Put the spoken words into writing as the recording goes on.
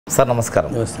Sir నమస్కారం.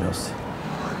 నమస్తే.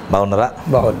 బాగున్నారా?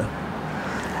 బాగున్నా.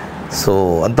 సో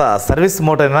అంతా సర్వీస్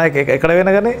మోటైనా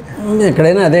ఎక్కడైనా కానీ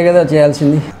ఎక్కడైనా అదే కదా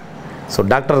చేయాల్సింది. సో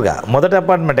డాక్టర్గా మొదటి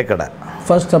అపాయింట్మెంట్ ఎక్కడ?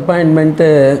 First appointment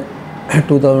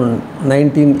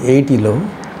 1980లో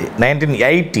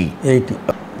 1980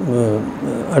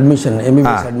 admission,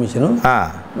 MBBS admission.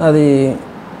 అది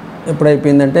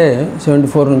ఎప్పుడైపోయిందంటే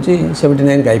 74 నుంచి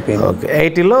 79కి అయిపోయింది. ఓకే.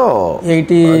 80లో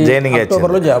 80 జాయినింగ్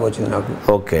అక్టోబర్లో జాబ్ వచ్చింది నాకు.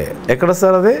 ఓకే. ఎక్కడ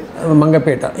సార్ అది?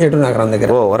 మంగపేట, ఏటూరు నగరం దగ్గర.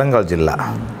 ఓ వరంగల్ జిల్లా.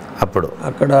 అప్పుడు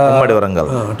అక్కడ ఉమ్మడి వరంగల్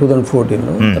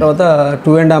 2014లో. తర్వాత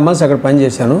 2.5 months అక్కడ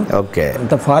పనిచేశాను. ఓకే.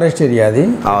 అంత ఫారెస్ట్ ఏరియా అది.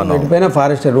 ఎటుపైన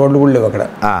ఫారెస్ట్, రోడ్లు కూడా లేవు అక్కడ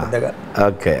పెద్దగా.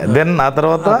 ఓకే. దెన్ ఆ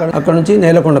తర్వాత అక్కడ నుంచి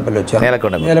నేలకొండపల్లి వచ్చాను.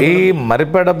 నేలకొండపల్లి ఈ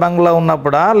మరిపేట బంగ్లా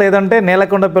ఉన్నప్పుడా లేదంటే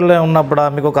నేలకొండపల్లి ఉన్నప్పుడా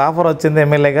మీకు ఒక ఆఫర్ వచ్చింది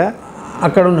ఎమ్మెల్యేగా?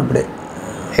 అక్కడ ఉన్నప్పుడే.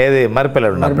 ఏది? మరిపేట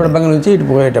బంగ్లా నుంచి ఇటు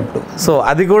పోయేటప్పుడు. సో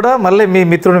అది కూడా మళ్ళీ మీ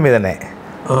మిత్రుడి మీదనే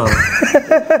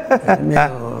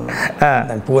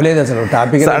పోలేదు అసలు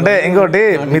టాపిక్. అంటే ఇంకోటి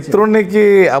మిత్రునికి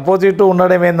అపోజిట్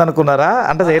ఉండడం ఏందనుకున్నారా?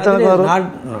 అంటే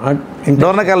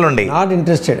డోర్నకల్ నుండి నాట్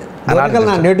ఇంట్రెస్టెడ్.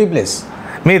 నా నేటివ్ ప్లేస్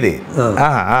మీది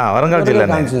వరంగల్ జిల్లా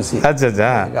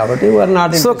కాబట్టి.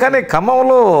 సో కానీ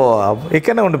ఖమ్మంలో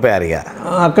ఇక్కడనే ఉండిపోయారు ఇక.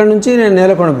 అక్కడ నుంచి నేను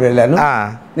నేలకొండపల్లి వెళ్ళాను.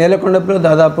 నేలకొండపల్లిలో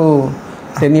దాదాపు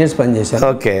 10 years పనిచేశాను.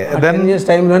 ఓకే. 10 years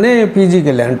టైంలోనే పీజీకి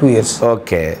వెళ్ళాను 2 years.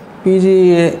 ఓకే. పీజీ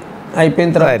అయిపోయిన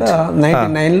తర్వాత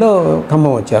 99లో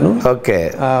ఖమ్మం వచ్చాను. ఓకే.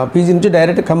 పీజీ నుంచి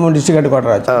direct Khammam district head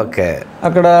quarter వచ్చాను. ఓకే.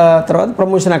 అక్కడ తర్వాత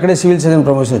ప్రమోషన్, అక్కడే సివిల్ సర్జన్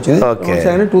ప్రమోషన్ వచ్చింది.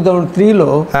 2003లో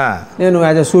నేను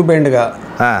as a సూపరింటెండెంట్గా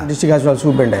district hospital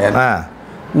superintendent అయ్యాను.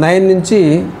 9 నుంచి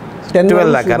 10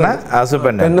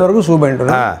 వరకు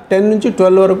సూపరింటెండెంట్. 10 నుంచి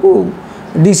 12 వరకు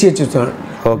డిసిహెచ్ వచ్చాను,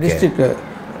 district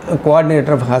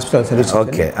coordinator of hospital service.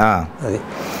 Okay.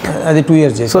 అది 2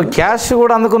 years చేసి. సో క్యాష్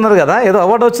కూడా అందుకున్నారు కదా, ఏదో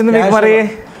అవార్డు వచ్చింది మీకు మరి?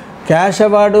 క్యాష్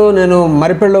అవార్డు నేను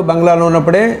మరిపేడలో బంగ్లాలో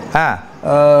ఉన్నప్పుడే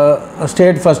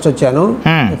స్టేట్ ఫస్ట్ వచ్చాను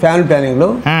ఫ్యామిలీ ప్లానింగ్లో.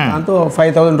 దాంతో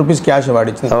 5,000 rupees క్యాష్ అవార్డు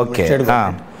ఇచ్చింది స్టేట్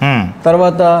గవర్నమెంట్.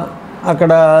 తర్వాత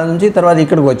అక్కడ నుంచి తర్వాత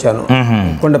ఇక్కడికి వచ్చాను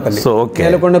కొండపల్లి.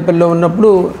 నేలకొండపల్లిలో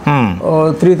ఉన్నప్పుడు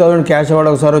 3,000 క్యాష్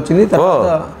అవార్డు ఒకసారి వచ్చింది.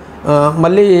 తర్వాత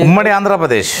మళ్ళీ ఉమ్మడి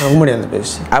ఆంధ్రప్రదేశ్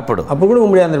అప్పుడు కూడా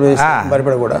ఉమ్మడి ఆంధ్రప్రదేశ్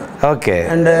మరిపేడ కూడా. ఓకే.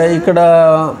 అండ్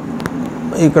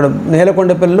ఇక్కడ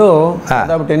నేలకొండపల్లిలో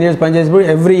దాదాపు 10 years పనిచేసినప్పుడు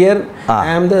every year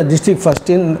I'm the district first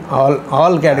in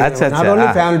all categories, not only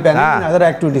family planning, other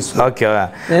activities. Okay.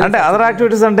 అంటే అదర్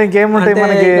యాక్టివిటీస్ అంటే ఇంకేముంటాయి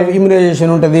మనకి?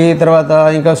 ఇమ్యునైజేషన్ ఉంటుంది, తర్వాత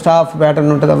ఇంకా స్టాఫ్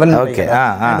ప్యాటర్న్ ఉంటుంది, అవన్నీ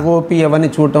ఓపీ అవన్నీ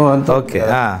చూడటం అంతా. ఓకే.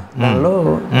 దానిలో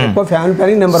ఎక్కువ ఫ్యామిలీ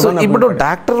ప్లానింగ్ నెంబర్ 1. ఇప్పుడు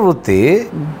డాక్టర్ వృత్తి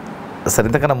సరే,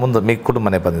 ఇంతకన్నా ముందు మీ కుటుంబ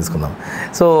నేపథ్యం తీసుకుందాం.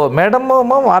 సో మేడం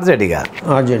ఆర్జేడీగా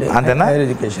అంతేనా?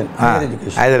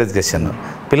 Higher education.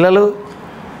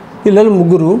 పిల్లలు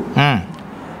ముగ్గురు.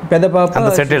 పెద్ద పాప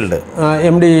సెటిల్డ్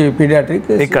ఎండి పీడియాట్రిక్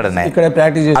ఇక్కడే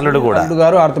ప్రాక్టీస్ చేసి. అల్లుడు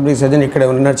గారు ఆర్థోపెడిక్ సర్జన్ ఇక్కడే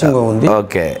ఉంది, నర్సింగ్ హోమ్ ఉంది.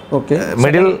 ఓకే. ఓకే.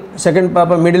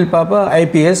 మిడిల్ పాప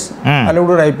ఐపీఎస్,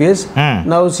 అల్లుడు IPS.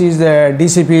 Now she is the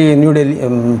DCP new Delhi,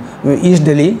 east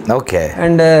Delhi. Okay.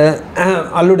 And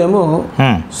అల్లుడేమో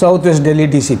south west Delhi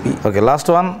DCP. Okay.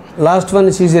 Last one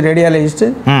she is radiologist,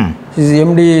 she is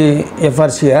MD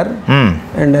ఎఫ్ఆర్సిఆర్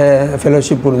and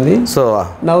fellowship ఉంది. So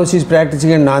now she is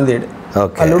practising in Nanded.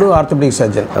 అల్లుడు orthopaedic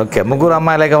surgeon. Okay. ముగ్గురు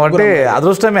అమ్మాయిలే కాబట్టి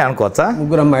అదృష్టమే అనుకోవచ్చా?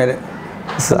 ముగ్గురు అమ్మాయిలే.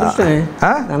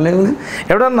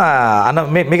 ఎప్పుడన్నా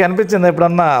మీకు అనిపించింది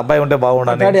ఎప్పుడన్నా అబ్బాయి ఉంటే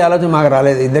బాగుండాలి? ఆలోచన మాకు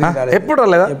రాలేదు, ఇద్దరికి రాలేదు. ఎప్పుడు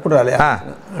రాలేదా? ఎప్పుడు రాలేదు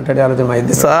అంటే ఆలోచన మా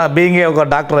ఇద్దరు. బీయింగ్ ఒక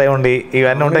డాక్టర్ అయి ఉండి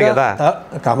ఇవన్నీ ఉంటాయి కదా.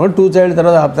 కాబట్టి 2 child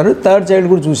తర్వాత ఆపుతారు, 3rd child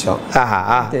కూడా చూసాం.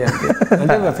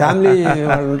 అంటే ఫ్యామిలీ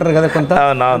వాళ్ళు ఉంటారు కదా కొంత,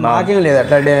 నాకేం లేదు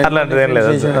అట్లాంటిది ఏం లేదు.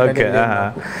 ఓకే.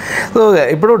 సో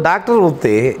ఇప్పుడు డాక్టర్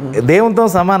వృత్తి దేవునితో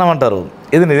సమానం అంటారు,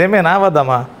 ఇది నిజమేనా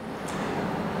వద్దామా?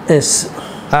 ఎస్.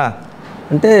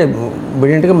 అంటే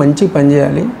బ్రిలియంట్గా మంచి పని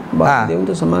చేయాలి,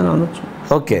 దేవునితో సమానం అనొచ్చు.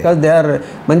 ఓకే. దే ఆర్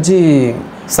మంచి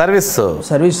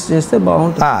సర్వీస్ చేస్తే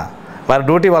బాగుంటుంది, వారి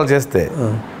డ్యూటీ వాళ్ళు చేస్తే.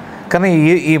 కానీ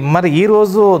మరి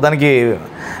ఈరోజు దానికి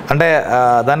అంటే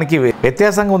దానికి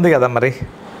వ్యత్యాసంగా ఉంది కదా మరి?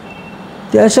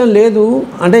 వ్యత్యాసం లేదు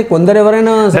అంటే కొందరు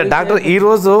ఎవరైనా డాక్టర్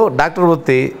ఈరోజు డాక్టర్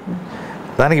వృత్తి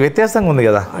దానికి వ్యత్యాసంగా ఉంది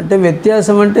కదా. అంటే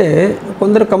వ్యత్యాసం అంటే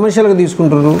కొందరు కమర్షియల్గా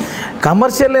తీసుకుంటారు.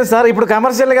 కమర్షియల్ లేదు సార్, ఇప్పుడు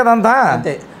కమర్షియల్ కదా అంతా.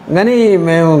 అంతే. కానీ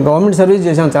మేము గవర్నమెంట్ సర్వీస్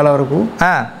చేసాం చాలా వరకు.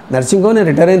 నర్సింగ్ హోమ్ నేను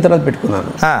రిటైర్ అయిన తర్వాత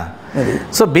పెట్టుకున్నాను.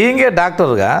 సో బీయింగ్ ఏ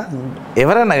డాక్టర్గా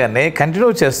ఎవరైనా కానీ కంటిన్యూ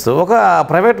చేస్తూ ఒక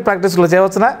ప్రైవేట్ ప్రాక్టీస్లో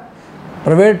చేయవచ్చునా?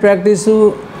 ప్రైవేట్ ప్రాక్టీసు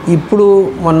ఇప్పుడు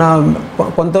మొన్న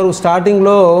కొంతవరకు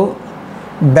స్టార్టింగ్లో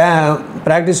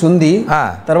ప్రాక్టీస్ ఉంది,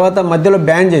 తర్వాత మధ్యలో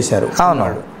బ్యాన్ చేశారు.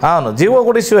 అవునాడు. అవును జీవో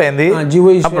కూడా ఇష్యూ అయింది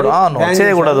అప్పుడు. అవును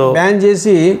చేయకూడదు, బ్యాన్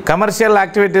చేసి కమర్షియల్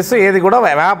యాక్టివిటీస్ ఏది కూడా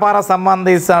వ్యాపార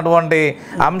సంబంధించినటువంటి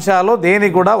అంశాలు దేని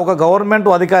కూడా ఒక గవర్నమెంట్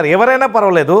అధికారి ఎవరైనా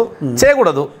పర్వాలేదు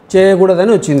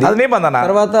చేయకూడదని వచ్చింది అది నిబంధన.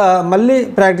 తర్వాత మళ్ళీ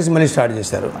ప్రాక్టీస్ మళ్ళీ స్టార్ట్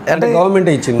చేశారు, అంటే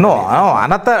గవర్నమెంట్ ఇచ్చింది.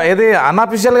 ఏది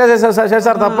అన్అఫిషియల్ గా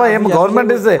చేశారు తప్ప ఏం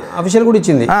గవర్నమెంట్ అఫిషియల్ కూడా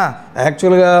ఇచ్చింది.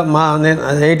 యాక్చువల్గా నేను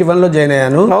 81లో జాయిన్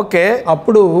అయ్యాను. ఓకే,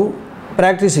 అప్పుడు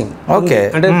ప్రాక్టీసింగ్ ఓకే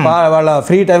అంటే వాళ్ళ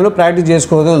ఫ్రీ టైంలో ప్రాక్టీస్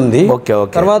చేసుకోవడం ఉంది.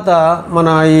 తర్వాత మన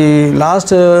ఈ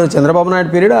last Chandrababu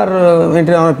Naidu period are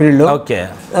NT Ramarao పీరియడ్లో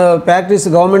ప్రాక్టీస్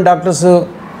గవర్నమెంట్ డాక్టర్స్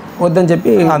వద్దని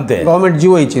చెప్పి గవర్నమెంట్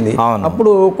జీవో ఇచ్చింది.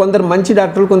 అప్పుడు కొందరు మంచి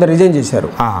డాక్టర్లు కొందరు రిజైన్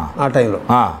చేశారు ఆ టైంలో.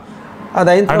 అది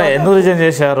అయిన ఎందుకు రిజైన్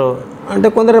చేశారు అంటే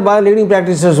కొందరు బాగా లీడింగ్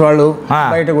ప్రాక్టీసర్స్ వాళ్ళు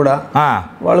బయట కూడా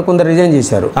వాళ్ళు కొందరు రిజైన్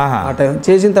చేశారు. ఆ టైం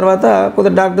చేసిన తర్వాత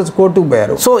కొందరు డాక్టర్స్ కోర్టుకు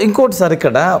పోయారు. సో ఇంకోటి సార్,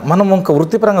 ఇక్కడ మనం ఇంకా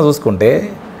వృత్తిపరంగా చూసుకుంటే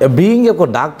బీయింగ్ ఒక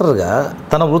డాక్టర్గా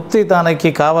తన వృత్తి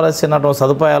తనకి కావలసినటువంటి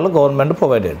సదుపాయాలు గవర్నమెంట్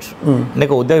ప్రొవైడెడ్,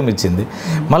 నీకు ఉద్యోగం ఇచ్చింది,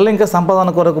 మళ్ళీ ఇంకా సంపాదన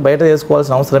కొరకు బయట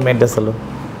చేసుకోవాల్సిన అవసరం ఏంటి అసలు?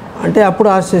 అంటే అప్పుడు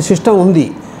ఆ సిస్టమ్ ఉంది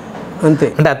అంతే.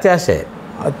 అంటే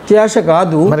అత్యాశ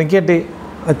కాదు మరి ఇంకేంటి,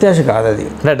 అత్యాశ కాదు అది.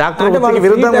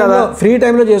 ఫ్రీ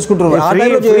టైంలో చేసుకుంటారు,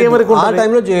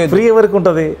 ఫ్రీ ఎవరికి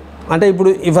ఉంటుంది? అంటే ఇప్పుడు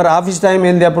ఇవర్ ఆఫీస్ టైం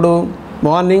ఏంది అప్పుడు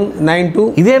మార్నింగ్ 9 to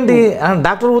ఇదేంటి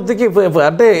డాక్టర్ వృత్తికి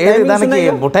అంటే దానికి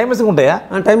టైమింగ్స్ ఉంటాయా?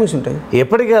 టైమింగ్స్ ఉంటాయి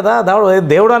ఎప్పటికీ కదా,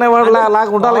 దేవుడు అనేవాడు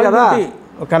లాగా ఉండాలి కదా.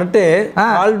 కరెక్టే,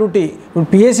 ఆల్ డ్యూటీ. ఇప్పుడు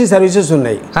పిఎస్సి సర్వీసెస్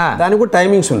ఉన్నాయి, దానికి కూడా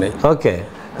టైమింగ్స్ ఉన్నాయి. ఓకే,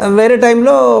 వేరే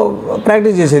టైంలో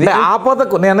ప్రాక్టీస్ చేసేది.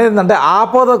 ఆపదకు నేను ఏంటంటే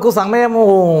ఆపదకు సమయం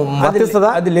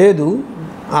వర్తిస్తుందా? అది లేదు.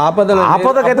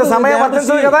 ఆపదకైతే సమయం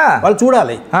వర్తించదు కదా, వాళ్ళు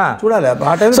చూడాలి.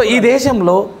 సో ఈ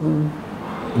దేశంలో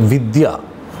విద్య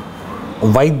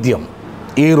వైద్యం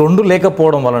ఈ రెండు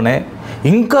లేకపోవడం వల్లనే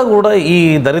ఇంకా కూడా ఈ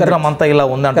దరిద్రం అంతా ఇలా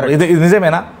ఉందంటారు. ఇది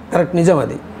నిజమేనా? కరెక్ట్, నిజం.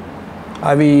 అది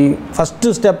అవి first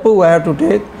step we have to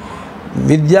take.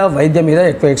 విద్య వైద్యం మీద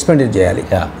ఎక్కువ ఎక్స్పెండిచర్ చేయాలి,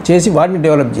 చేసి వాటిని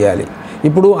డెవలప్ చేయాలి.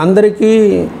 ఇప్పుడు అందరికీ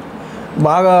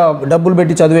బాగా డబ్బులు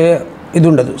పెట్టి చదివే ఇది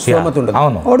ఉండదు, స్తోమత ఉండదు.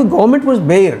 వాడు గవర్నమెంట్ వాజ్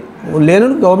బేర్ లేను,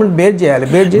 గవర్నమెంట్ బేర్ చేయాలి.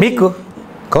 మీకు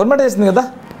గవర్నమెంట్ చేసింది కదా.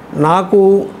 నాకు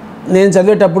నేను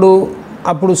చదివేటప్పుడు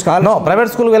అప్పుడు ప్రైవేట్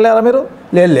స్కూల్కి వెళ్ళారా మీరు?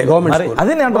 లేదు, గవర్నమెంట్.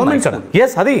 అది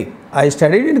అది I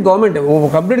studied in government,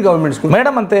 complete government school.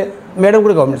 Madam అంతే, మేడం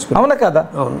కూడా గవర్నమెంట్ స్కూల్. అవునా కదా?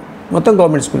 అవును, మొత్తం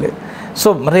గవర్నమెంట్ స్కూలే. సో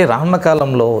మరి రానున్న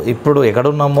కాలంలో ఇప్పుడు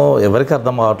ఎక్కడున్నామో ఎవరికి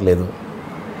అర్థం కావట్లేదు.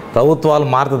 ప్రభుత్వాలు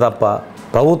మారితే తప్ప,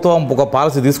 ప్రభుత్వం ఒక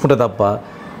పాలసీ తీసుకుంటే తప్ప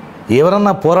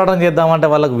ఎవరన్నా పోరాటం చేద్దామంటే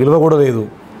వాళ్ళకి విలువ కూడా లేదు.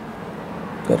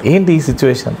 ఏంటి ఈ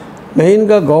సిచ్యువేషన్?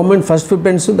 మెయిన్గా గవర్నమెంట్ ఫస్ట్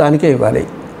ప్రిఫరెన్స్ దానికే ఇవ్వాలి.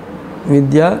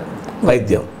 విద్య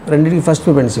వైద్యం రెండింటికి ఫస్ట్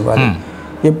ప్రిఫరెన్స్ ఇవ్వాలి.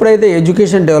 ఎప్పుడైతే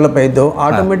ఎడ్యుకేషన్ డెవలప్ అయిందో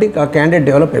ఆటోమేటిక్ ఆ క్యాండిడేట్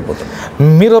డెవలప్ అయిపోతుంది.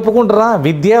 మీరు ఒప్పుకుంటారా?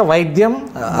 విద్య వైద్యం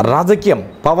రాజకీయం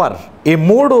పవర్ ఈ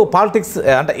మూడు పాలిటిక్స్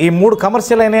అంటే ఈ మూడు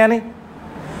కమర్షియల్ అయినాయని?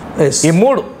 ఈ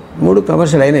మూడు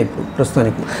కమర్షియల్ అయినాయి ఇప్పుడు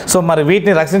ప్రస్తుతానికి. సో మరి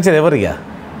వీటిని రక్షించేది ఎవరిగా?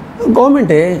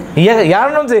 గవర్నమెంటే. ఏడ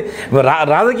నుంచి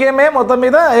రాజకీయమే మొత్తం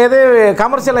మీద ఏదే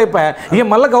కమర్షియల్ అయిపోయా, ఇక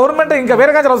మళ్ళీ గవర్నమెంట్ ఇంకా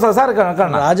వేరే కాదు వస్తుంది సార్.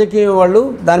 రాజకీయం వాళ్ళు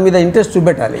దాని మీద ఇంట్రెస్ట్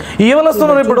చూపెట్టాలి. ఎవరు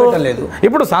వస్తున్నారు ఇప్పుడు? లేదు,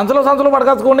 ఇప్పుడు సంచులు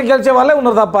పడకాచుకొని గెలిచే వాళ్ళే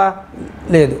ఉన్నారు తప్ప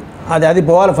లేదు. అది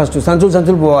పోవాలి ఫస్ట్,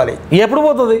 సంచులు పోవాలి. ఎప్పుడు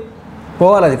పోతుంది?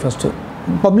 పోవాలి అది ఫస్ట్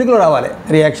పబ్లిక్లో రావాలి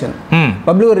రియాక్షన్.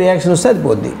 పబ్లిక్ రియాక్షన్ వస్తే అది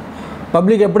పోద్ది.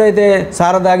 పబ్లిక్ ఎప్పుడైతే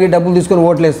సారదాగి డబ్బులు తీసుకొని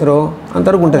ఓట్లు వేస్తారో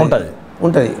అంతవరకు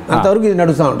ఉంటుంది, అంతవరకు ఇది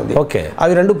నడుస్తూ ఉంటుంది. ఓకే,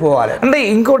 అవి రెండు పోవాలి. అంటే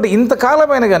ఇంకోటి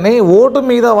ఇంతకాలమైన కానీ ఓటు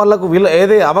మీద వాళ్ళకు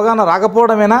ఏది అవగాహన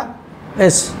రాకపోవడమేనా?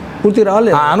 ఎస్, పూర్తి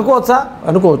రాలేదు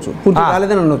అనుకోవచ్చు, పూర్తి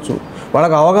రాలేదని అనొచ్చు.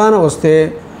 వాళ్ళకి అవగాహన వస్తే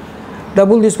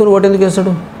డబ్బులు తీసుకొని ఓటు ఎందుకు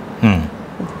వేస్తాడు?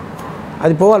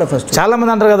 అది పోవాలి ఫస్ట్.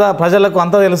 చాలామంది అంటారు కదా ప్రజలకు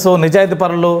అంతా తెలుసు, నిజాయితీ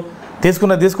పరులు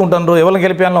తీసుకుంటారు, ఎవరిని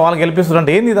గెలిపాలో వాళ్ళని గెలిపిస్తారు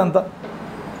అంటే ఏంది ఇదంతా?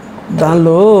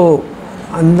 దానిలో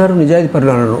అందరూ నిజాయితీ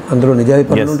పరులు అన్నారు, అందులో నిజాయితీ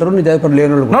పరులు ఉంటారు, నిజాయితీ పరులు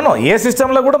లేని వాళ్ళు. ఏ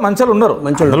సిస్టంలో కూడా మంచోళ్ళు ఉన్నారు,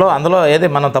 అందులో ఏది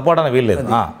మనం తప్పడానికి వీల్లేదు.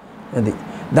 అది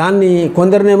దాన్ని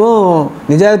కొందరినేమో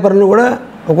నిజాయితీ పరులు కూడా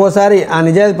ఒక్కోసారి ఆ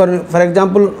నిజాయితీ పరులు, ఫర్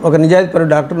ఎగ్జాంపుల్ ఒక నిజాయితీ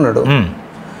పరులు డాక్టర్ ఉన్నాడు,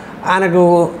 ఆయనకు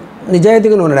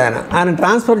నిజాయితీగా ఉన్నాడు, ఆయన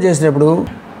ట్రాన్స్ఫర్ చేసేటప్పుడు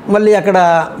మళ్ళీ అక్కడ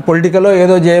పొలిటికల్లో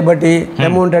ఏదో చేయబట్టి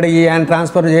అమౌంట్ అడిగి ఆయన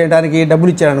ట్రాన్స్ఫర్ చేయడానికి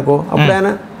డబ్బులు ఇచ్చాడు అనుకో, అప్పుడు ఆయన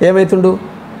ఏమవుతుండు?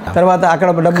 తర్వాత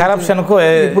అక్కడ కరప్షన్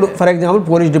ఇప్పుడు ఫర్ ఎగ్జాంపుల్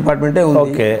పోలీస్ డిపార్ట్మెంటే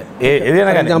ఉంది,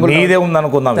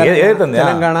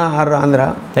 తెలంగాణ ఆర్ ఆంధ్ర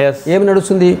ఏమి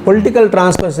నడుస్తుంది? పొలిటికల్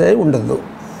ట్రాన్స్ఫర్స్ ఉండదు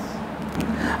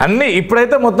అన్ని.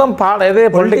 ఇప్పుడైతే మొత్తం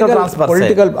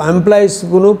పొలిటికల్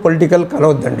ఎంప్లాయీస్కు పొలిటికల్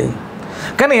కలవద్దండి.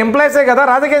 కానీ ఎంప్లాయీసే కదా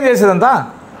రాజకీయం చేసేదంతా.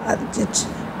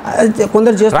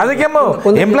 కొందరు చేస్తారు రాజకీయం,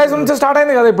 ఎంప్లాయీస్ నుంచి స్టార్ట్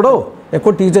అయింది కదా. ఇప్పుడు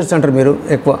ఎక్కువ టీచర్స్ అంటారు మీరు,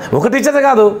 ఎక్కువ ఒక టీచర్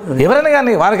కాదు ఎవరైనా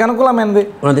కానీ వారికి అనుకూలమైనది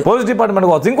పోలీస్ డిపార్ట్మెంట్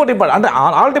కావచ్చు, ఇంకో డిపార్ట్మెంట్ అంటే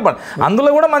ఆల్ డిపార్ట్మెంట్, అందులో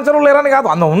కూడా మంచి లేరని కాదు,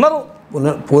 అందులో ఉన్నారు.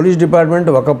 పోలీస్ డిపార్ట్మెంట్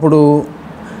ఒకప్పుడు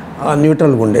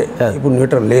న్యూట్రల్గా ఉండే, ఇప్పుడు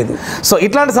న్యూట్రల్ లేదు. సో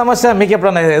ఇట్లాంటి సమస్య మీకు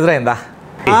ఎప్పుడైనా ఎదురైందా?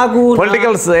 నాకు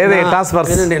పొలిటికల్స్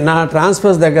ట్రాన్స్ఫర్స్, నా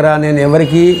ట్రాన్స్ఫర్స్ దగ్గర నేను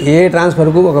ఎవరికి ఏ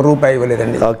ట్రాన్స్ఫర్కు ₹1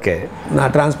 ఇవ్వలేదండి. ఓకే, నా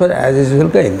ట్రాన్స్ఫర్ యాజ్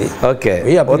యూజువల్గా అయింది. ఓకే,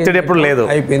 ఒత్తిడి ఎప్పుడు లేదు,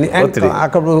 అయిపోయింది.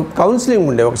 అక్కడ కౌన్సిలింగ్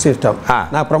ఉండే ఒక సిస్టమ్.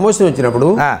 నాకు ప్రమోషన్ వచ్చినప్పుడు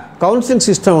కౌన్సిలింగ్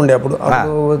సిస్టమ్ ఉండే. అప్పుడు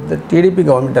టీడీపీ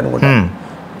గవర్నమెంట్ అనుకుంటా,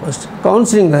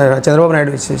 కౌన్సిలింగ్ చంద్రబాబు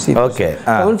నాయుడు వచ్చేసి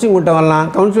కౌన్సిలింగ్ ఉండటం వలన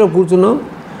కౌన్సిలింగ్ కూర్చున్నాం.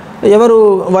 ఎవరు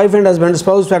wife and husband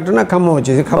spouse factory నాకు ఖమ్మం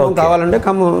వచ్చేసి, ఖమ్మం కావాలంటే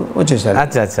ఖమ్మం వచ్చేసారు.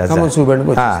 ఖమ్మం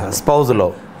సూపెంట్కి స్పౌస్లో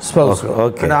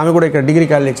అంటే ఆమె కూడా ఇక్కడ డిగ్రీ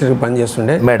కాలేజ్ లెక్చరర్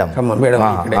పనిచేస్తుండే మేడం.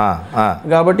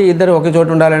 కాబట్టి ఇద్దరు ఒకే చోట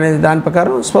ఉండాలనేది దాని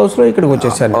ప్రకారం స్పౌస్లో ఇక్కడికి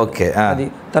వచ్చేసాను. అది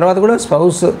తర్వాత కూడా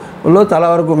స్పౌస్లో తల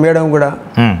వరకు మేడం కూడా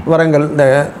వరంగల్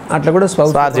అట్లా కూడా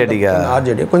స్పౌస్ ఆర్జేడీ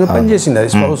కొంచెం పనిచేసింది. అది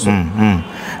స్పౌస్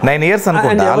 9 years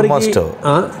అనుకుంటా, ఆల్మోస్ట్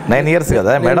 9 years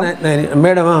కదా మేడం.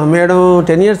 మేడం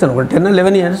 10 years అనుకుంటా, 10 or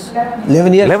 11 years.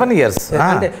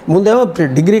 అంటే ముందేమో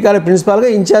డిగ్రీ కాలేజ్ ప్రిన్సిపాల్గా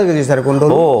ఇన్ఛార్జ్గా చేశారు కొన్ని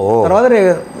రోజులు, తర్వాత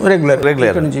రెగ్యులర్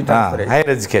హైయర్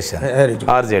ఎడ్యుకేషన్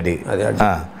ఆర్జేడీ.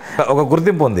 ఒక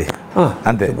గుర్తింపు ఉంది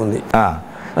అంతే ఉంది.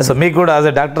 సో మీకు కూడా యాజ్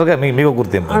ఎ డాక్టర్గా మీకు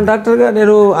గుర్తింపు? డాక్టర్గా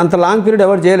నేను అంత లాంగ్ పీరియడ్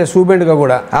ఎవరు చేయలేదు, స్టూడెంట్గా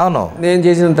కూడా. అవును, నేను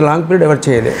చేసినంత లాంగ్ పీరియడ్ ఎవరు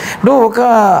చేయలేదు. ఇప్పుడు ఒక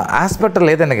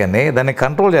హాస్పిటల్ ఏదైనా కానీ దాన్ని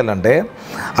కంట్రోల్ చేయాలంటే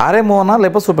ఆర్ఎంఓనా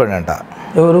లేకపోతే సూపరింటెండెంటా?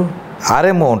 ఎవరు?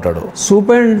 ఆర్ఎంఓ ఉంటాడు.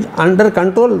 సూపరింట్ అండర్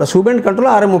కంట్రోల్, సూపరింట్ కంట్రోల్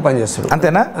ఆర్ఎంఓ పనిచేస్తాడు.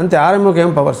 అంతేనా? అంతే. ఆర్ఎంఓకి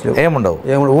ఏం పవర్స్ లేవు, ఏముండవు.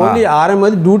 ఓన్లీ ఆర్ఎంఓ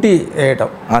డ్యూటీ వేయటం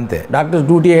అంతే, డాక్టర్స్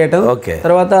డ్యూటీ వేయటం.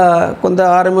 తర్వాత కొంత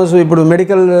ఆర్ఎంఓస్ ఇప్పుడు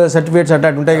మెడికల్ సర్టిఫికేట్స్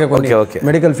అట్లా ఉంటాయి కదా,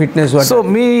 మెడికల్ ఫిట్నెస్. సో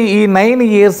మీ ఈ 9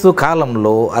 years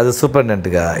కాలంలో అది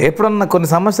సూపరింటెండెంట్గా ఎప్పుడన్నా కొన్ని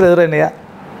సమస్యలు ఎదురైనాయా?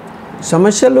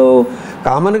 సమస్యలు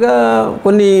కామన్గా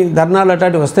కొన్ని ధర్నాలు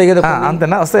అట్లాంటివి వస్తాయి కదా.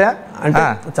 అంతేనా? వస్తాయా? అంటే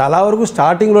చాలా వరకు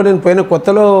స్టార్టింగ్లో నేను పోయిన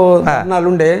కొత్తలో ధర్నాలు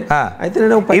ఉండే. అయితే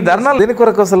నేను ఈ ధర్నాలు దేని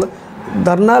కొరకు? అసలు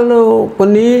ధర్నాలు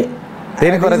కొన్ని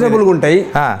రీజనబుల్గా ఉంటాయి,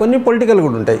 కొన్ని పొలిటికల్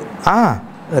కూడా ఉంటాయి.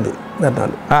 అది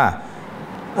ధర్నాలు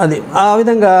అది ఆ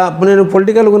విధంగా. నేను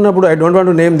పొలిటికల్గా ఉన్నప్పుడు I don't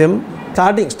want to name them.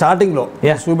 స్టార్టింగ్లో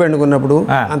సూపెంట్గా ఉన్నప్పుడు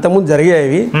అంతకుముందు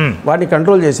జరిగాయి, వాటిని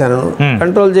కంట్రోల్ చేశాను.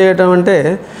 కంట్రోల్ చేయటం అంటే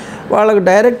వాళ్ళకి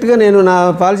డైరెక్ట్గా నేను నా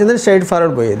పాలసీ ఏంటంటే స్ట్రైట్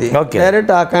ఫార్వర్డ్ పోయేది.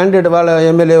 డైరెక్ట్ ఆ క్యాండిడేట్ వాళ్ళ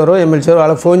ఎమ్మెల్యే ఎవరో ఎమ్మెల్సీ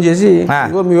వాళ్ళకి ఫోన్ చేసి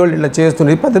ఇగో మీ వాళ్ళు ఇట్లా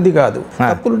చేస్తున్నది పద్ధతి కాదు,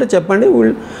 తప్పులుంటే చెప్పండి,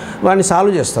 వాడిని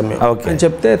సాల్వ్ చేస్తాం మేము అని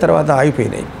చెప్తే తర్వాత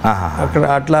ఆగిపోయినాయి అక్కడ.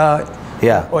 అట్లా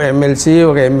ఒక ఎమ్మెల్సీ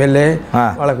ఒక ఎమ్మెల్యే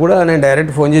వాళ్ళకు కూడా నేను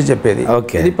డైరెక్ట్ ఫోన్ చేసి చెప్పేది,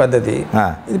 ఇది పద్ధతి,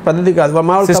 ఇది పద్ధతి కాదు,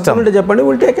 మా వాళ్ళు తప్పులుంటే చెప్పండి,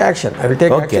 will take action, I will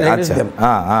take action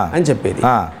అని చెప్పేది.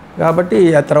 కాబట్టి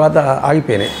ఆ తర్వాత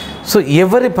ఆగిపోయినాయి. సో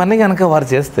ఎవరి పని కనుక వారు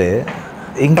చేస్తే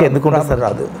ఇంకెందుకు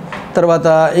రాదు. తర్వాత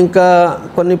ఇంకా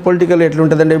కొన్ని పొలిటికల్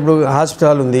ఎట్లుంటుందంటే, ఇప్పుడు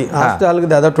హాస్పిటల్ ఉంది, హాస్పిటల్కి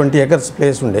దాదాపు 20 acres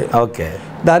ప్లేస్ ఉండే.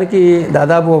 దానికి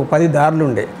దాదాపు ఒక 10 దారులు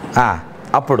ఉండే.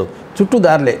 అప్పుడు చుట్టూ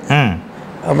దారులే,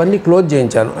 అవన్నీ క్లోజ్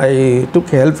చేయించాను. I took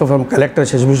help from collector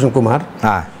Sasibhushan Kumar.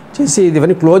 చేసి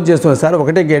ఇవన్నీ క్లోజ్ చేస్తున్నాను సార్,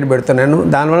 ఒకటే గేట్ పెడుతున్నాను,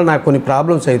 దానివల్ల నాకు కొన్ని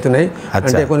ప్రాబ్లమ్స్ అవుతున్నాయి.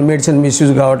 అంటే కొన్ని మెడిసిన్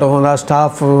మిస్యూజ్ కావటం,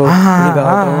 స్టాఫ్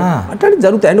కావటం అట్లాంటివి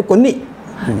జరుగుతాయి. అంటే కొన్ని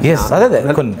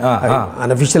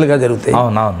అన్అఫిషియల్గా జరుగుతాయి.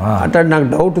 అట్లా నాకు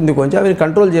డౌట్ ఉంది కొంచెం, అవి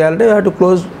కంట్రోల్ చేయాలంటే అటు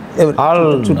క్లోజ్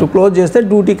చుట్టూ క్లోజ్ చేస్తే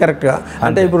డ్యూటీ కరెక్ట్గా.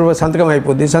 అంటే ఇప్పుడు సంతకం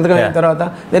అయిపోద్ది, సంతకం అయిన తర్వాత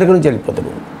వెనక నుంచి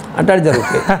వెళ్ళిపోతాడు, అట్లా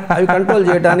జరుగుతాయి. అవి కంట్రోల్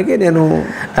చేయడానికి నేను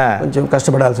కొంచెం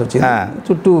కష్టపడాల్సి వచ్చింది.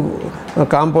 చుట్టూ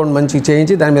కాంపౌండ్ మంచిగా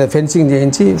చేయించి దాని మీద ఫెన్సింగ్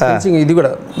చేయించి, ఫెన్సింగ్ ఇది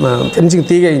కూడా ఫెన్సింగ్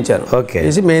తీగేయించాను,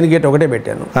 చేసి మెయిన్ గేట్ ఒకటే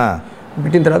పెట్టాను.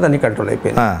 పెట్టిన తర్వాత అన్ని కంట్రోల్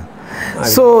అయిపోయింది.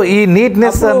 సో ఈ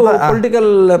నీట్నెస్ పొలిటికల్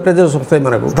ప్రెజర్స్ వస్తాయి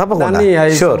మనకు, దాన్ని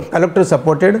కలెక్టర్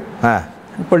సపోర్టెడ్,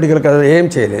 పొలిటికల్ ఏం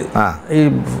చేయలేదు, ఈ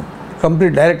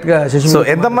కంప్లీట్ డైరెక్ట్గా. సో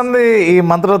ఎంతమంది ఈ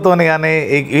మంత్రులతో కానీ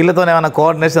వీళ్ళతో ఏమైనా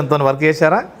కోఆర్డినేషన్తో వర్క్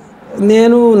చేశారా?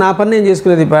 నేను నా పని నేను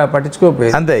చేసుకునేది,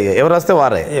 పట్టించుకోకపోయేది అంతే. ఎవరు వస్తే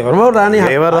వారే, ఎవరో రాని,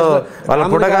 ఎవరు వాళ్ళ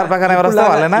పుట్టగారి ప్రకారం ఎవరు వస్తే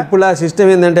వాళ్ళేనా. ఇప్పుడు ఆ సిస్టమ్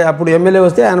ఏంటంటే, అప్పుడు ఎమ్మెల్యే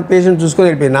వస్తే ఆయన పేషెంట్ చూసుకొని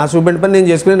వెళ్ళిపోయింది, నా సూపెంట్ పని నేను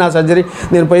చేసుకుని, నా సర్జరీ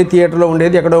నేను పోయి థియేటర్లో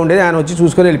ఉండేది, ఎక్కడో ఉండేది, ఆయన వచ్చి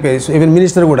చూసుకొని వెళ్ళిపోయేది. ఈవెన్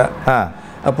మినిస్టర్ కూడా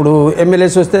అప్పుడు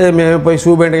ఎమ్మెల్యేస్ వస్తే మేము పోయి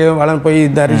సూపెంట్ వాళ్ళని పోయి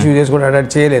రిసీవ్ చేసుకోవడం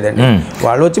అటు చేయలేదండి,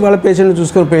 వాళ్ళు వచ్చి వాళ్ళ పేషెంట్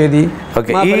చూసుకొని పోయేది.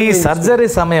 ఈ సర్జరీ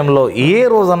సమయంలో ఏ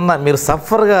రోజన్నా మీరు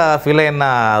సఫర్గా ఫీల్ అయిన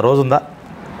రోజుందా?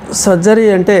 సర్జరీ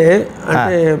అంటే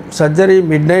సర్జరీ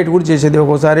మిడ్ నైట్ కూడా చేసేది,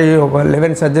 ఒక్కోసారి ఒక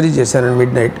 11 సర్జరీ చేశాను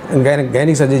మిడ్ నైట్,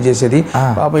 గైనిక్ సర్జరీ చేసేది.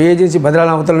 పాప ఏజెన్సీ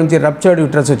భద్రాల అవతల నుంచి రప్చర్డ్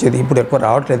యూట్రస్ వచ్చేది, ఇప్పుడు ఎక్కువ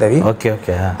రావట్లేదు అవి.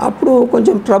 అప్పుడు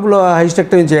కొంచెం ట్రబుల్,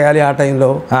 హైస్టెక్టమీ చేయాలి ఆ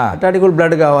టైంలో, అట్లాంటి కూడా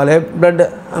బ్లడ్ కావాలి,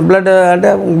 బ్లడ్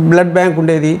అంటే బ్లడ్ బ్యాంక్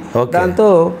ఉండేది, దాంతో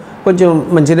కొంచెం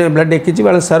మంచిగా బ్లడ్ ఎక్కించి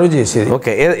వాళ్ళని సర్వ్ చేసేది.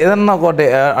 ఓకే, ఏదన్నా ఒకటి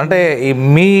అంటే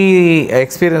మీ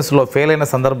ఎక్స్పీరియన్స్లో ఫెయిల్ అయిన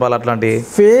సందర్భాలు అట్లాంటివి?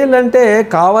 ఫెయిల్ అంటే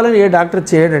కావాలని ఏ డాక్టర్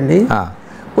చేయడండి,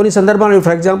 కొన్ని సందర్భాలు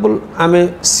ఫర్ ఎగ్జాంపుల్ ఆమె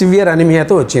సివియర్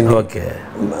అనిమియాతో వచ్చింది, ఓకే,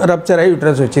 రప్చర్ అయ్యి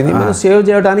యూట్రస్ వచ్చింది, మనం సేవ్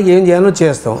చేయడానికి ఏం చేయాలో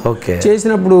చేస్తాం.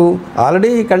 చేసినప్పుడు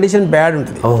ఆల్రెడీ కండిషన్ బ్యాడ్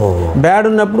ఉంటుంది, బ్యాడ్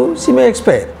ఉన్నప్పుడు షీ మే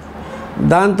ఎక్స్పైర్.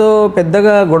 దాంతో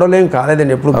పెద్దగా గొడవలు ఏం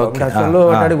కాలేదండి, ఎప్పుడు డాక్టర్లో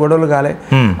గొడవలు కాలే.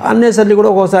 అన్నెసర్లీ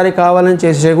కూడా ఒక్కోసారి కావాలని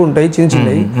చేసేవి ఉంటాయి, చిన్న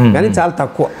చిన్నవి, కానీ చాలా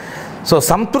తక్కువ. సో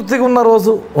సంతృప్తిగా ఉన్న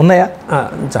రోజు ఉన్నాయా?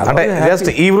 అంటే జస్ట్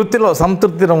ఈ వృత్తిలో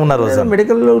సంతృప్తిగా ఉన్న రోజు?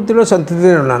 మెడికల్ వృత్తిలో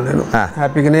సంతృప్తిగా ఉన్నాను నేను,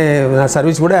 హ్యాపీగానే. నా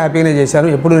సర్వీస్ కూడా హ్యాపీగానే చేశాను,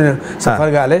 ఎప్పుడు నేను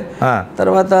సఫర్ కాలే.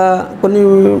 తర్వాత కొన్ని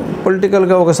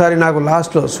పొలిటికల్గా ఒకసారి నాకు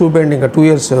లాస్ట్లో సూపెండ్ ఇంకా 2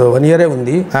 years 1 year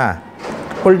ఉంది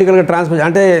పొలిటికల్గా ట్రాన్స్ఫర్.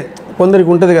 అంటే కొందరికి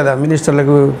ఉంటుంది కదా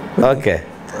మినిస్టర్లకు, ఓకే,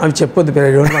 అవి చెప్పొద్దు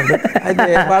పేరు, అయితే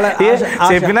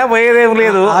చెప్పినా పోయేదేం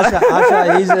లేదు.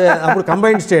 అప్పుడు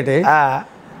కంబైన్డ్ స్టేటే,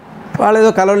 వాళ్ళు ఏదో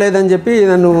కలవలేదని చెప్పి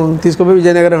నన్ను తీసుకుపోయి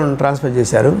విజయనగరం ట్రాన్స్ఫర్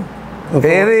చేశారు.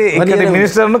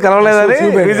 మినిస్టర్ను కలవలేదని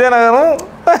విజయనగరం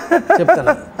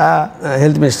చెప్తాను,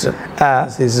 health minister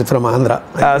from Andhra,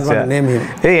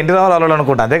 NT Ramarao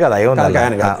అనుకుంటా, అంతే కదా?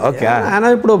 ఆయన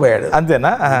ఇప్పుడు పోయాడు.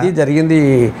 అంతేనా? ఇది జరిగింది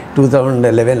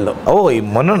 2011లో. ఓ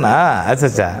మొన్న.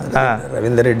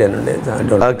 రవీందర్ రెడ్డి అని ఉండే.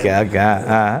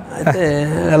 అయితే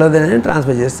కలవదని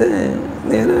ట్రాన్స్ఫర్ చేస్తే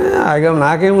నేను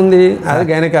నాకేముంది, అదే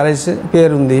గైనకాలజిస్ట్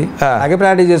పేరు ఉంది, అలాగే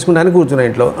ప్రాక్టీస్ చేసుకుంటాను కూర్చున్నా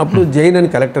ఇంట్లో. అప్పుడు జైన్ అని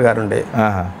కలెక్టర్ గారు ఉండే,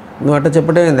 నువ్వు అట్లా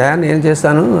చెప్పడం ఏందా, నేను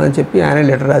చేస్తాను అని చెప్పి ఆయన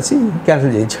లెటర్ రాసి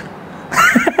క్యాన్సిల్ చేయించాడు.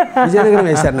 విజయనగరం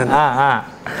వేశారు నన్ను.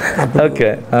 ఓకే,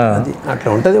 అది అట్లా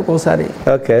ఉంటుంది ఒక్కోసారి.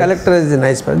 Collector is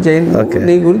nice person, Jain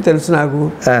నీ గురించి తెలుసు నాకు,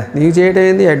 నీకు చేయడం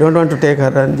ఏంది, I don't want to take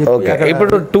her అని చెప్పి.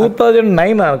 ఇప్పుడు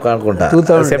 2009 అనుకుంటా,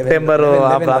 సెప్టెంబర్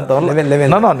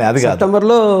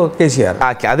సెప్టెంబర్లో కేసీఆర్.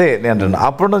 అదే నేను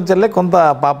అప్పటి నుంచి కొంత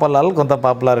పాపలాల్, కొంత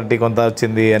పాపులారిటీ కొంత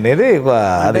వచ్చింది అనేది.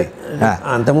 అదే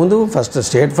అంతకుముందు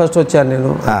స్టేట్ ఫస్ట్ వచ్చాను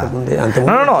నేను.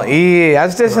 ఈ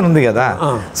యాజిటేషన్ ఉంది కదా,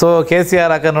 సో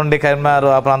కేసీఆర్ అక్కడ నుండి కరీంనగర్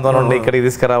ఆ ప్రాంతం నుండి ఇక్కడికి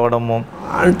తీసుకురావడము,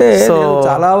 అంటే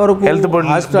చాలా వరకు హెల్త్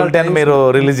బులెటిన్ మీరు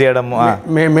రిలీజ్ చేయడం,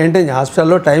 మెయింటైన్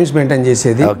హాస్పిటల్లో టైమ్స్ మెయింటైన్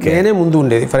చేసేది నేనే ముందు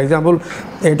ఉండేది. ఫర్ ఎగ్జాంపుల్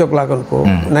 8 o'clock అనుకో,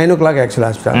 9 o'clock యాక్చువల్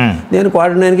హాస్పిటల్, నేను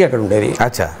 8:45కి అక్కడ ఉండేది.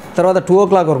 తర్వాత 2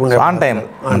 o'clock వరకు ఉండేది.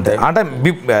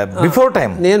 బిఫోర్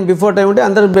టైం నేను బిఫోర్ టైం ఉంటే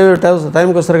అందరు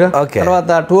టైంకి వస్తారు కదా.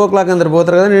 తర్వాత 2 o'clock అందరు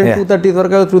పోతారు కదా, నేను 2:30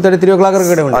 వరకు 2:30, 3 o'clock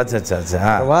వరకు ఉండే.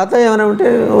 తర్వాత ఏమైనా ఉంటే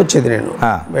వచ్చేది నేను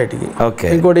బయటికి.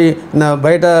 ఇంకోటి నా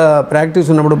బయట ప్రాక్టీస్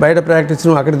ఉన్నప్పుడు, బయట ప్రాక్టీస్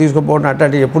అక్కడ తీసుకుపోవడం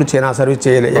అట్లాంటి ఎప్పుడు నా సర్వీస్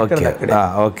చేయలేదు. ఇక్కడ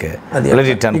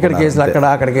కేసులు అక్కడ,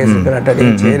 అక్కడ కేసులు ఇక్కడ, అట్లాంటి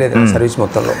చేయలేదు సర్వీస్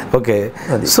మొత్తంలో. ఓకే,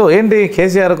 సో ఏంటి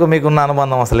కేసీఆర్కు మీకున్న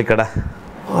అనుబంధం అసలు? ఇక్కడ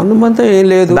అనుబంధం ఏం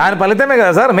లేదు, దాని ఫలితమే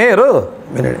కదా సార్. మీరు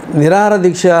నిరాహార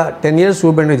దీక్ష 10 years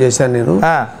సూపెండ్ చేశాను నేను.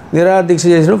 నిరాహార దీక్ష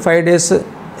చేసిన 5 days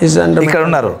ఇక్కడ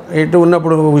ఉన్నారు. ఇటు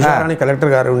ఉన్నప్పుడు ఉషారాణి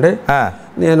కలెక్టర్ గారు ఉండే,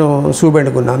 నేను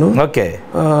సూపెండ్కున్నాను. ఓకే,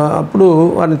 అప్పుడు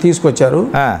వారిని తీసుకొచ్చారు.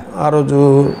 ఆ రోజు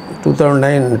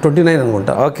 2029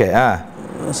 అనుకుంటా. Okay,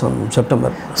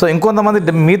 September. సో ఇంకొంతమంది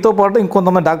మీతో పాటు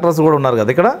ఇంకొంతమంది డాక్టర్స్ కూడా ఉన్నారు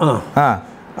కదా ఇక్కడ.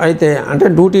 అయితే అంటే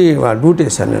డ్యూటీ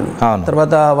వేశాను నేను.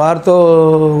 తర్వాత వారితో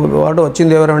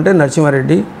వచ్చింది ఎవరంటే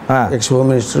Narasimha Reddy, X home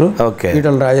minister,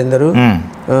 Etela Rajender,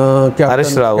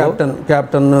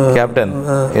 captain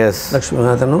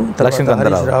అతను,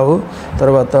 హరీష్ రావు,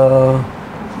 తర్వాత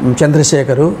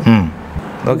చంద్రశేఖరు.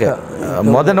 ఓకే,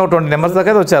 మొదటి 20 members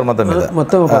దాకా వచ్చారు మొత్తం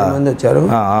 10 మంది వచ్చారు.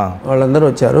 వాళ్ళందరూ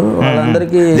వచ్చారు.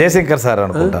 వాళ్ళందరికీ జయశంకర్ సార్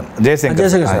అనుకుంటాను,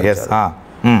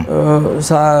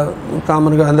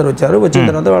 కామన్గా అందరు వచ్చారు. వచ్చిన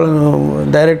తర్వాత వాళ్ళను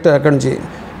డైరెక్ట్ అక్కడి నుంచి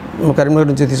కరీంనగర్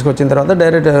నుంచి తీసుకొచ్చిన తర్వాత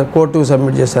డైరెక్ట్ కోర్టుకు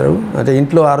సబ్మిట్ చేశారు. అంటే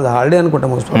ఇంట్లో హాలిడే అనుకుంటా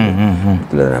మోస్ట్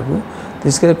నాకు.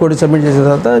 తీసుకెళ్ళి కోర్టు సబ్మిట్ చేసిన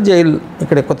తర్వాత జైలు,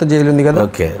 ఇక్కడ కొత్త జైలు ఉంది కదా,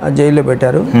 ఆ జైల్లో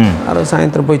పెట్టారు. ఆ రోజు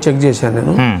సాయంత్రం పోయి చెక్ చేశాను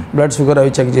నేను, బ్లడ్ షుగర్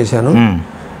అవి చెక్ చేశాను.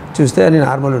 చూస్తే అన్ని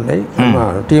నార్మల్ ఉన్నాయి.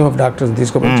 టీమ్ ఆఫ్ డాక్టర్స్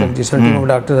తీసుకుపోయి చెక్ చేశాను. టీమ్ ఆఫ్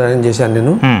డాక్టర్స్ అరేంజ్ చేశాను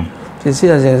నేను. చేసి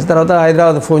అది చేసిన తర్వాత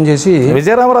హైదరాబాద్ ఫోన్ చేసి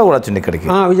విజయరామరావు కూడా వచ్చింది ఇక్కడికి.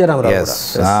 విజయరామరావు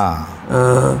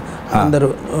అందరూ.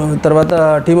 తర్వాత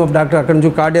టీమ్ ఆఫ్ డాక్టర్ అక్కడ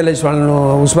నుంచి కార్డియాలజిస్ట్ వాళ్ళను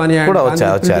ఉస్మానియా కూడా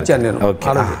వచ్చాను నేను.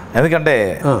 ఎందుకంటే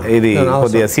ఇది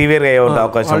కొద్దిగా సివియర్ గా అయ్యే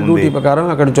అవకాశం ఉంది. డ్యూటీ ప్రకారం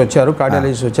అక్కడ నుంచి వచ్చారు,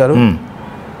 కార్డియాలజిస్ట్ వచ్చారు,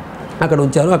 అక్కడ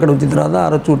ఉంచారు. అక్కడ వచ్చిన తర్వాత ఆ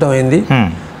రోజు చూడటం అయింది.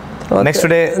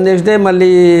 నెక్స్ట్ డే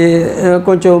మళ్ళీ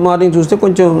కొంచెం మార్నింగ్ చూస్తే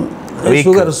కొంచెం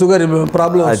షుగర్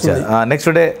ప్రాబ్లం వచ్చింది.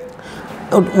 Next day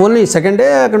only second day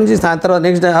అక్కడ నుంచి తర్వాత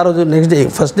నెక్స్ట్ డే, ఆ రోజు నెక్స్ట్ డే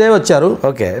ఫస్ట్ డే వచ్చారు.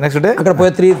 ఓకే, నెక్స్ట్ డే అక్కడ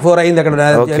పోయి 3-4 అయింది. అక్కడ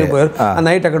పోయారు. ఆ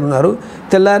నైట్ అక్కడ ఉన్నారు.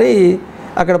 తెల్లారి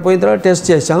అక్కడ పోయిన తర్వాత టెస్ట్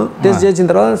చేసాం. టెస్ట్ చేసిన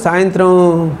తర్వాత సాయంత్రం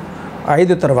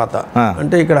 5 తర్వాత,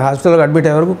 అంటే ఇక్కడ హాస్పిటల్కి అడ్మిట్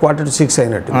అయ్యే వరకు 5:45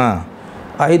 అయినట్టు.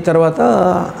 అయిన తర్వాత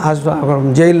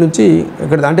జైలు నుంచి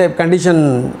ఇక్కడ అంటే కండిషన్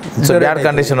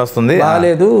వస్తుంది,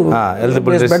 బాగాలేదు,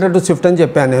 బెటర్ టు షిఫ్ట్ అని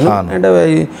చెప్పాను నేను. అంటే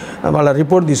వాళ్ళ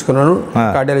రిపోర్ట్ తీసుకున్నాను,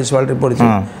 కార్డియాలజిస్ట్ వాళ్ళ రిపోర్ట్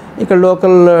ఇచ్చి. ఇక్కడ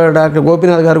లోకల్ డాక్టర్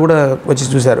గోపీనాథ్ గారు కూడా వచ్చి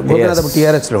చూశారు. గోపీనాథ్ అప్పుడు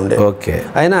టీఆర్ఎస్లో ఉండే,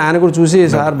 ఆయన కూడా చూసి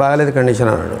సార్ బాగాలేదు కండిషన్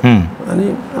అన్నాడు అని.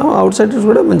 అవుట్ సైడర్స్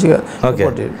కూడా మంచిగా.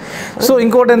 సో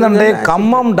ఇంకోటి ఏంటంటే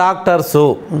ఖమ్మం డాక్టర్స్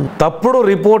తప్పుడు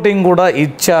రిపోర్టింగ్ కూడా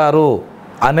ఇచ్చారు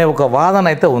అనే ఒక వాదన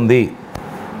అయితే ఉంది.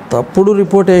 తప్పుడు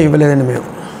రిపోర్టే ఇవ్వలేదండి మేము,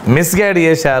 మిస్గైడ్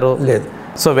చేశారు. లేదు.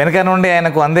 సో వెనక నుండి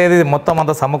ఆయనకు అందేది మొత్తం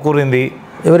అంతా సమకూరింది.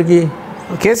 ఎవరికి?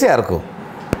 కేసీఆర్కు.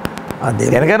 అదే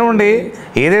వెనక నుండి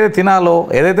ఏదైతే తినాలో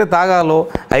ఏదైతే తాగాలో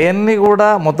అవన్నీ కూడా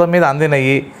మొత్తం మీద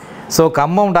అందినయి. సో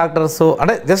ఖమ్మం డాక్టర్స్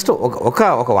అంటే జస్ట్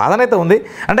ఒక వాదన అయితే ఉంది.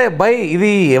 అంటే బై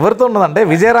ఇది ఎవరితో ఉన్నదంటే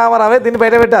విజయరామారావే దీన్ని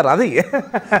బయట పెట్టారు. అది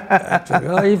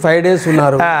ఈ 5 days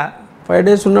ఉన్నారు. 5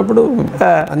 days ఉన్నప్పుడు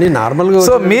అన్ని నార్మల్గా.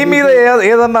 సో మీ మీద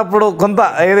ఏదన్నప్పుడు కొంత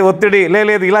ఏది ఒత్తిడి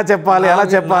లేదు ఇలా చెప్పాలి అలా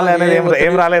చెప్పాలి అనేది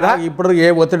ఏం రాలేదా? ఇప్పుడు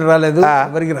ఏ ఒత్తిడి రాలేదు,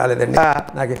 ఎవరికి రాలేదండి.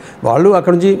 నాకు వాళ్ళు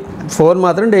అక్కడ నుంచి ఫోన్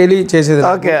మాత్రం డైలీ చేసేది.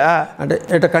 ఓకే. అంటే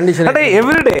ఎట్ కండిషన్ అంటే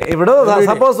ఎవ్రీడే. ఇప్పుడు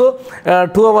సపోజ్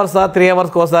 2 hours 3 hours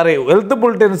ఒకసారి హెల్త్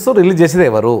బులెటిన్స్ రిలీజ్ చేసేది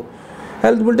ఎవరు?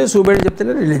 హెల్త్ బులెటిన్ సూపరింటెండెంట్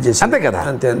చెప్తేనే రిలీజ్ చేసి. అంతే కదా?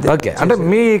 అంతే. ఓకే. అంటే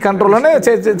మీ కంట్రోల్లోనే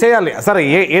చేయాలి. సరే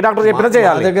ఏ డాక్టర్ చెప్పినా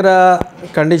చేయాలి. దగ్గర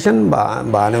కండిషన్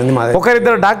బాగానే ఉంది. మా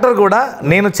ఒకరిద్దరు డాక్టర్ కూడా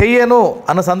నేను చెయ్యను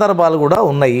అన్న సందర్భాలు కూడా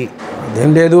ఉన్నాయి.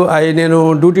 అదేం లేదు. నేను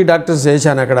డ్యూటీ డాక్టర్స్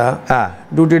చేశాను అక్కడ.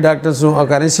 డ్యూటీ డాక్టర్స్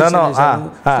ఒక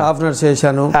స్టాఫ్ నర్స్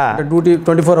చేశాను. డ్యూటీ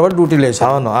 24 hours డ్యూటీలు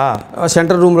వేసాను.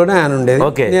 సెంట్రల్ రూమ్లోనే ఆయన ఉండేది.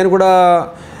 నేను కూడా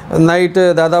నైట్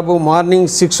దాదాపు మార్నింగ్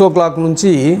 6 o'clock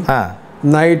నుంచి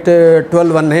నైట్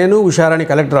 12 నేను ఉషారాణి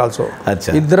కలెక్టర్ ఆల్సో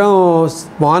ఇద్దరం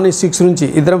మార్నింగ్ 6 నుంచి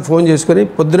ఇద్దరం ఫోన్ చేసుకుని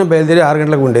పొద్దున బయలుదేరి 6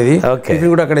 గంటలకు ఉండేది. టిఫిన్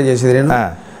కూడా అక్కడే చేసేది నేను.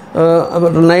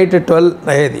 నైట్ 12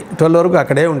 అయ్యేది. 12 వరకు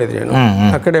అక్కడే ఉండేది నేను.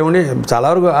 అక్కడే ఉండి చాలా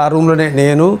వరకు ఆ రూమ్లోనే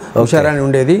నేను ఉషారాణి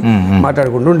ఉండేది,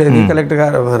 మాట్లాడుకుంటూ ఉండేది. కలెక్టర్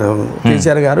గారు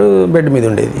కేసీఆర్ గారు బెడ్ మీద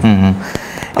ఉండేది.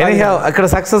 అక్కడ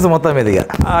సక్సెస్ మొత్తం మీద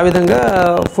ఆ విధంగా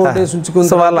 4 days ఉంచుకుని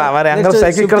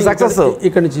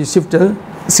ఇక్కడ నుంచి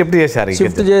షిఫ్ట్ చేశారు.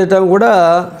 షిఫ్ట్ చేయడం కూడా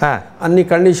అన్ని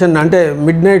కండిషన్ అంటే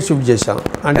మిడ్ నైట్ షిఫ్ట్ చేశాం.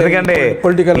 అంటే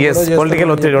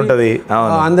పొలిటికల్ ఒత్తిడి ఉంటుంది.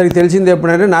 అందరికి తెలిసింది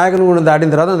ఎప్పుడంటే నాయకుని కూడా దాటిన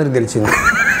తర్వాత అందరికి తెలిసింది.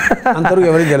 అంతవరకు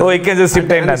ఎవరికి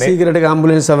తెలియదు. సీక్రెట్గా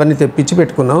అంబులెన్స్ అవన్నీ తెప్పించి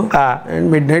పెట్టుకున్నాం అండ్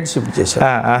మిడ్ నైట్ షిఫ్ట్ చేశాం.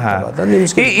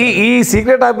 ఈ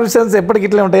సీక్రెట్ ఆపరేషన్స్ ఎప్పటికి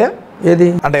ఇట్లా ఉంటాయా? ఏది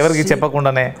అంటే ఎవరికి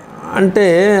చెప్పకుండానే? అంటే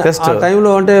ఆ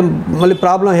టైంలో అంటే మళ్ళీ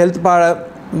ప్రాబ్లం హెల్త్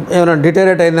ఏమైనా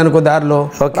డిటైరేట్ అయింది అనుకో దారిలో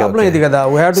ప్రాబ్లం ఇది కదా.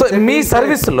 మీ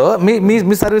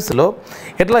సర్వీస్లో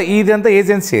ఎట్లా ఇదంతా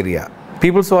ఏజెన్సీ ఏరియా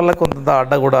పీపుల్స్ వల్ల కొంత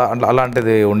అడ్డ కూడా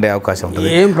అలాంటిది ఉండే అవకాశం ఉంటుంది.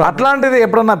 అట్లాంటిది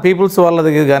ఎప్పుడన్నా పీపుల్స్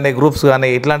వాళ్ళది కానీ గ్రూప్స్ కానీ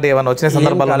ఇట్లాంటివి ఏమైనా వచ్చిన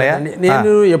సందర్భాలు ఉన్నాయా?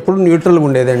 నేను ఎప్పుడు న్యూట్రల్గా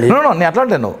ఉండేదండి. నేను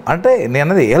అట్లాంటి అంటే నేను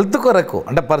అనేది హెల్త్ కొరకు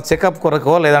అంటే పర్ చెకప్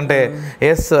కొరకో లేదంటే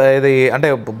ఇది అంటే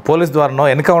పోలీస్ ద్వారానో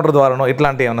ఎన్కౌంటర్ ద్వారానో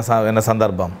ఇట్లాంటి ఏమైనా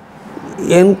సందర్భం?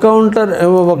 ఎన్కౌంటర్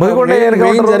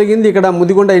జరిగింది ఇక్కడ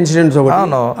ముదిగొండ ఇన్సిడెంట్స్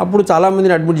ఒకటి. అప్పుడు చాలా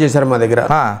మందిని అడ్మిట్ చేశారు మా దగ్గర.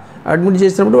 అడ్మిట్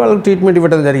చేసినప్పుడు వాళ్ళకి ట్రీట్మెంట్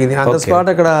ఇవ్వడం జరిగింది. ఆన్ ద స్పాట్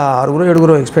అక్కడ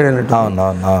 6-7 ఎక్స్పైర్ అయినట్టు.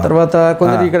 తర్వాత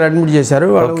కొందరు ఇక్కడ అడ్మిట్ చేశారు,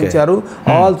 వాళ్ళు ఇచ్చారు.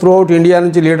 ఆల్ త్రూ అవుట్ ఇండియా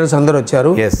నుంచి లీడర్స్ అందరూ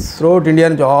వచ్చారు. త్రూ అవుట్ ఇండియా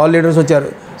నుంచి ఆల్ లీడర్స్ వచ్చారు.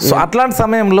 సో అట్లాంటి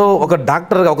సమయంలో ఒక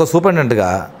డాక్టర్గా ఒక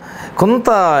సూపరింటెండెంట్గా కొంత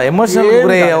ఎమోషనల్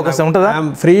గురయ్యే అవకాశం ఉంటుందా?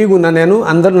 ఫ్రీగా ఉన్నా నేను,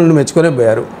 అందరూ నన్ను మెచ్చుకునే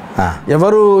పోయారు.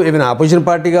 ఎవరు ఈవెన్ ఆపోజిషన్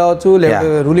పార్టీ కావచ్చు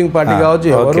లేకపోతే రూలింగ్ పార్టీ కావచ్చు,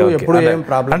 ఎవరు ఎప్పుడు ఏం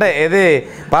ప్రాబ్లం అంటే ఏది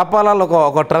పాపాలాల్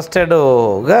ఒక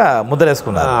ట్రస్టెడ్గా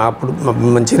ముద్రేసుకున్నారు. అప్పుడు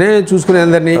మంచిగానే చూసుకునే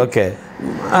అందరినీ. ఓకే.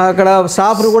 అక్కడ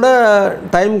స్టాఫ్ను కూడా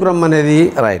టైంకి రమ్మనేది.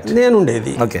 రైట్. నేను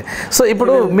ఉండేది. ఓకే. సో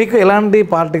ఇప్పుడు మీకు ఎలాంటి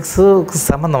పాలిటిక్స్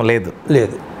సంబంధం లేదు?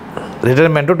 లేదు.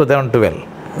 రిటైర్మెంట్ 2012.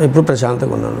 ఇప్పుడు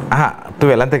ప్రశాంతంగా ఉన్నాను.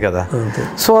 12 అంతే కదా.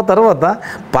 సో తర్వాత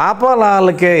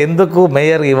పాపాలాల్కే ఎందుకు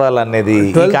మేయర్ ఇవ్వాలనేది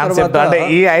కాన్సెప్ట్ అంటే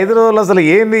ఈ 5 రోజులు అసలు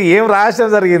ఏం రాష్ట్రం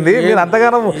జరిగింది? మీరు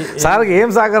అంతగానో సార్కి ఏం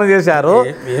సహకారం చేశారు?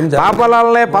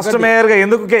 పాపాలాల్నే ఫస్ట్ మేయర్గా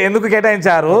ఎందుకు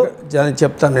కేటాయించారు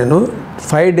చెప్తాను నేను.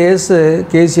 5 days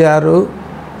కేసీఆర్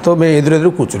తో మేము ఎదురు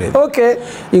కూర్చునేది. ఓకే.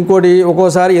 ఇంకోటి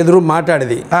ఒక్కోసారి ఎదురు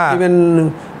మాట్లాడేది. ఈవెన్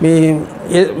మీ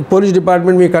పోలీస్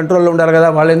డిపార్ట్మెంట్ మీ కంట్రోల్లో ఉండాలి కదా,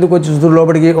 వాళ్ళు ఎందుకు వచ్చి చూస్తారు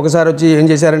లోపలికి. ఒకసారి వచ్చి ఏం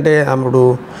చేశారంటే అప్పుడు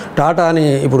టాటా అని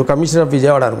ఇప్పుడు కమిషనర్ ఆఫ్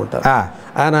విజయవాడ అనుకుంటా,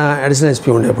 ఆయన అడిషనల్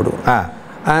ఎస్పీ ఉండే అప్పుడు,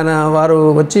 ఆయన వారు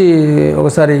వచ్చి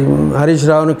ఒకసారి హరీష్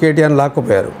రావును కేటీఆర్ని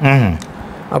లాక్కుపోయారు.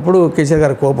 అప్పుడు కేసీఆర్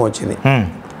గారికి కోపం వచ్చింది.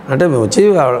 అంటే మేము వచ్చి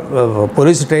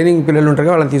పోలీసు ట్రైనింగ్ పిల్లలు ఉంటారు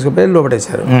కదా, వాళ్ళని తీసుకుపోయి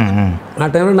లోపడేశారు. ఆ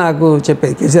టైంలో నాకు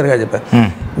చెప్పేది కేసీఆర్ గారు చెప్పారు,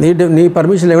 నీ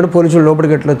పర్మిషన్ లేకుండా పోలీసులు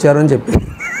లోపలికి ఎట్లా వచ్చారు అని చెప్పి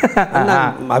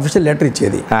అఫీషియల్ లెటర్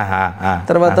ఇచ్చేది.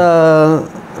 తర్వాత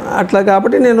అట్లా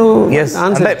కాబట్టి నేను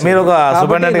మీరు ఒక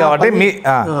సూపరింటెండెంట్ కాబట్టి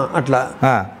అట్లా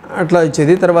అట్లా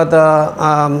ఇచ్చేది. తర్వాత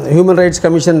హ్యూమన్ రైట్స్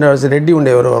కమిషన్ రెడ్డి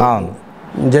ఉండేవారు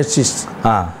జస్టిస్,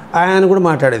 ఆయన కూడా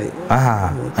మాట్లాడేది.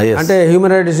 అంటే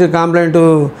హ్యూమన్ రైట్స్ కంప్లైంట్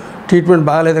ట్రీట్మెంట్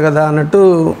బాగాలేదు కదా అన్నట్టు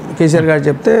కేసీఆర్ గారు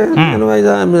చెప్తే నేను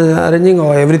అరేంజింగ్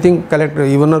ఎవ్రీథింగ్ కలెక్టర్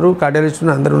ఉన్నారు, కార్డియాలజిస్ట్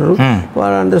అందరు ఉన్నారు,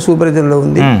 వాళ్ళందరూ సూపర్విజన్లో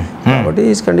ఉంది కాబట్టి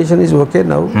ఈ కండిషన్ ఈజ్ ఓకే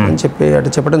నవ్వు అని చెప్పి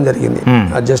అటు చెప్పడం జరిగింది.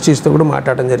 ఆ జస్టిస్తో కూడా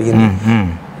మాట్లాడడం జరిగింది.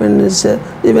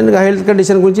 ఈవెన్ హెల్త్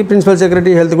కండిషన్ గురించి ప్రిన్సిపల్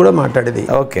సెక్రటరీ హెల్త్ కూడా మాట్లాడేది,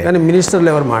 కానీ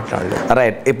మినిస్టర్లు ఎవరు మాట్లాడలేదు.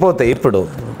 రైట్. ఇప్పుడు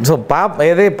సో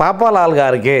పాపాలాల్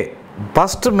గారికి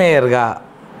ఫస్ట్ మేయర్గా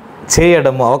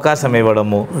చేయడము, అవకాశం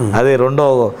ఇవ్వడము, అది రెండో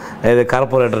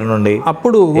కార్పొరేటర్ నుండి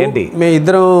అప్పుడు ఏంటి మేము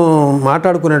ఇద్దరం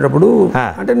మాట్లాడుకునేటప్పుడు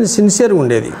అంటే నేను సిన్సియర్గా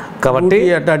ఉండేది కాబట్టి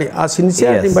అట్లాంటి ఆ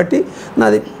సిన్సియారిటీని బట్టి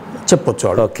నాది చెప్పొచ్చు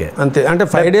వాళ్ళు. ఓకే అంతే. అంటే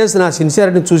 5 days నా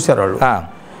సిన్సియారిటీని చూశారు వాళ్ళు.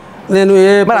 నేను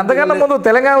అంతకన్నా ముందు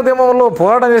తెలంగాణ ఉద్యమంలో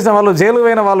పోరాటం చేసిన వాళ్ళు, జైలు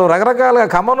పోయిన వాళ్ళు, రకరకాలుగా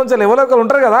ఖమ్మం నుంచి ఎవరో ఒకరు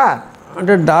ఉంటారు కదా.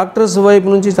 అంటే డాక్టర్స్ వైపు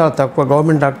నుంచి చాలా తక్కువ,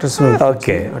 గవర్నమెంట్ డాక్టర్స్.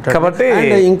 ఓకే. కాబట్టి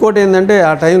ఇంకోటి ఏంటంటే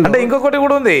ఆ టైం అంటే ఇంకొకటి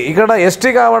కూడా ఉంది ఇక్కడ,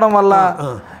 ఎస్టీ కావడం వల్ల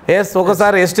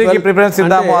ఒకసారి ఎస్టీకి ప్రిఫరెన్స్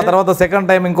ఇద్దాము, ఆ తర్వాత సెకండ్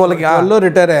టైం ఇంకోళ్ళకి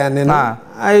రిటైర్ అయ్యాను నేను.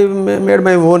 I made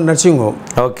my own nursing home.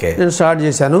 Okay. నేను స్టార్ట్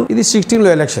చేశాను. ఇది 16లో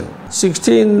ఎలక్షన్.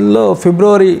 16లో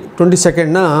February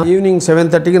 22nd ఈవినింగ్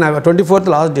 7:30కి నాకు 24th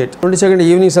last date. 22nd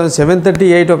evening 7:30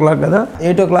 8 o'clock కదా,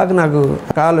 8 o'clock నాకు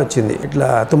కాల్ వచ్చింది, ఇట్లా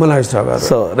తుమ్మల నాగేశ్వరరావు గారు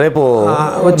సో రేపు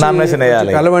నామినేషన్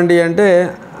వేయాలి కలవండి అంటే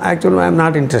actual I'm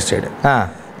not interested.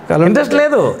 Interest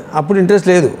లేదు అప్పుడు, ఇంట్రెస్ట్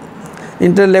లేదు.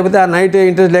 ఇంట్రెస్ట్ లేకపోతే ఆ నైట్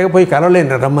ఇంట్రెస్ట్ లేకపోయి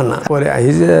కలవలేను రమ్మన్నా.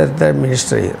 ఈజ్ ద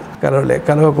మినిస్టర్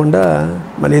కలవకుండా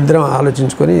మళ్ళీ ఇద్దరం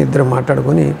ఆలోచించుకొని ఇద్దరం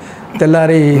మాట్లాడుకొని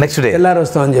తెల్లారి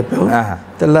వస్తామని చెప్పాము.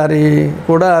 తెల్లారి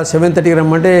కూడా 7:30కి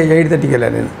రమ్మంటే 8:30కి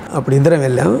వెళ్ళాను నేను. అప్పుడు ఇద్దరం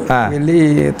వెళ్ళాము. వెళ్ళి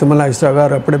తుమ్మల నాగేశ్వరరావు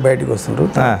గారు అప్పుడే బయటకు వస్తుండ్రు.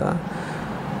 తర్వాత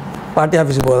పార్టీ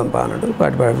ఆఫీస్కి పోదాంపా అన్నాడు.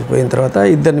 పార్టీ ఆఫీస్ పోయిన తర్వాత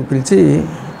ఇద్దరిని పిలిచి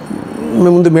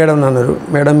ముందు మేడం అన్నారు,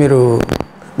 మేడం మీరు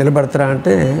నిలబడతారా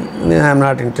అంటే నేను ఐఎమ్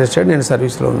నాట్ ఇంట్రెస్టెడ్, నేను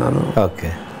సర్వీస్లో ఉన్నాను ఓకే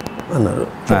అన్నారు.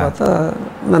 తర్వాత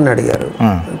నన్ను అడిగారు,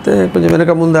 అయితే కొంచెం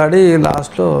వెనక ముందు ఆడి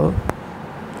లాస్ట్లో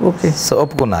ఓకే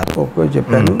ఒప్పుకున్నారు. ఒప్పుకో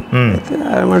చెప్పాను.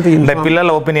 అయితే పిల్లల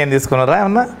ఒపీనియన్ తీసుకున్నారా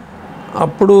ఏమన్నా?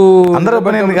 అప్పుడు అందరూ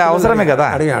ఒపీనియన్ అవసరమే కదా.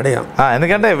 అడిగాం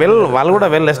ఎందుకంటే వాళ్ళు కూడా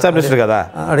వెల్ ఎస్టాబ్లిష్డ్ కదా.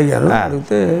 అడిగాను.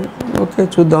 అడిగితే ఓకే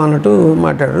చూద్దాం అన్నట్టు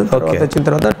మాట్లాడారు. తర్వాత వచ్చిన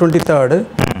తర్వాత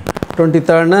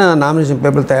 23rd నామినేషన్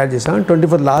పేపర్ తయారు చేశాను.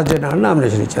 24th లాస్ట్ డేట్ నాడు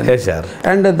నామినేషన్ ఇచ్చాను.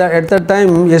 And at that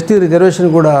time ST reservation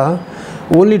కూడా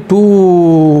ఓన్లీ 2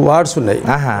 వార్డ్స్ ఉన్నాయి.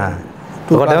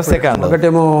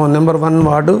 ఒకటేమో నెంబర్ 1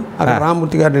 వార్డు, అక్కడ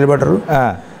రామమూర్తి గారు నిలబడ్డారు.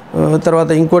 తర్వాత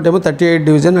ఇంకోటేమో 38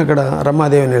 డివిజన్, అక్కడ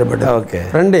రమాదేవి నిలబడ్డారు.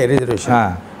 రెండే రిజర్వేషన్.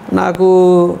 నాకు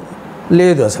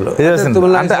లేదు అసలు.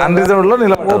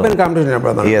 ఓపెన్ కాంపిటీషన్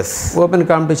నిలబడతాను. ఓపెన్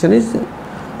కాంపిటీషన్ ఇస్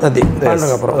అది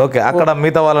అక్కడ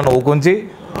మిగతా వాళ్ళని ఊకుంచి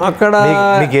అక్కడ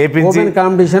ఓపెన్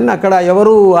కాంపిటీషన్. అక్కడ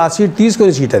ఎవరు ఆ సీట్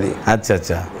తీసుకునే సీట్ అది.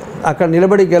 అక్కడ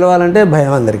నిలబడి గెలవాలంటే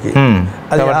భయం అందరికి.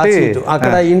 అది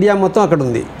అక్కడ ఇండియా మొత్తం అక్కడ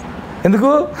ఉంది.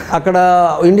 ఎందుకు? అక్కడ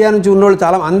ఇండియా నుంచి ఉన్నోళ్ళు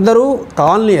చాలా అందరూ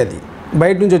కాలనీ, అది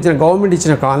బయట నుంచి వచ్చిన గవర్నమెంట్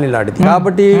ఇచ్చిన కాలనీ లాంటిది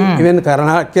కాబట్టి ఈవెన్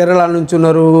కేరళ నుంచి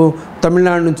ఉన్నారు,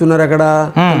 తమిళనాడు నుంచి ఉన్నారు, అక్కడ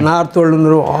నార్త్ వాళ్ళు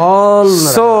ఉన్నారు, ఆల్.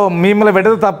 సో మిమ్మల్ని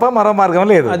పెట్టదు తప్ప మరో మార్గం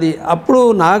లేదు. అది అప్పుడు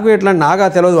నాకు ఎట్లా నాగా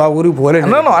తెలియదు, ఆ ఊరికి పోలేదు.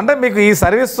 అంటే మీకు ఈ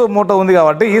సర్వీస్ మోటో ఉంది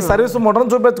కాబట్టి ఈ సర్వీస్ మోటోను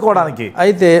చూపించుకోవడానికి.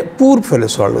 అయితే పూర్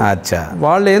ఫెలోస్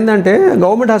వాళ్ళు ఏంటంటే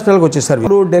గవర్నమెంట్ హాస్పిటల్కి వచ్చేసారు.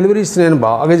 ఇప్పుడు డెలివరీస్ నేను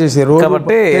బాగా చేసేది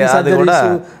కాబట్టి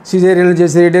సిజేరియన్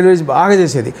చేసేది, డెలివరీస్ బాగా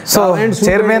చేసేది. సో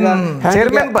చైర్మన్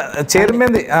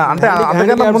అంటే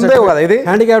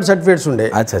హ్యాండిక్యాప్డ్ సర్టిఫికేట్స్ ఉండే,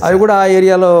 అవి కూడా ఆ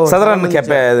ఏరియాలో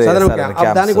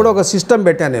దానికి కూడా ఒక సిస్టమ్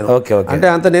పెట్టాను నేను. అంటే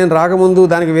అంత నేను రాకముందు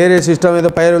దానికి వేరే సిస్టమ్ ఏదో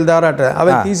పైరుల ద్వారా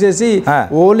అవి తీసేసి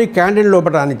ఓన్లీ క్యాంటీన్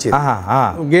లోపల రానిచ్చి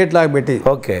గేట్ లాగా పెట్టి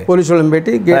పోలీసు వాళ్ళని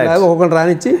పెట్టి గేట్ లాగా ఒకళ్ళు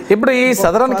రానిచ్చి. ఇప్పుడు ఈ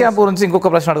సదరన్ క్యాంప్ గురించి ఇంకొక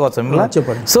ప్రశ్న అడగవచ్చు.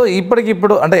 చెప్పండి. సో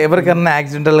ఇప్పటికిప్పుడు అంటే ఎవరికైనా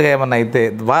యాక్సిడెంటల్ గా ఏమన్నా అయితే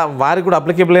వారికి కూడా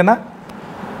అప్లికేబులేనా?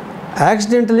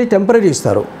 యాక్సిడెంటల్లీ టెంపరీ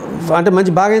ఇస్తారు. అంటే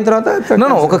మంచి బాగా అయిన తర్వాత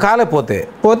ఒక కాలే పోతే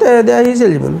ఈజ్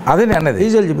ఎలిజిబుల్. అదే అన్నది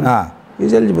ఈజ్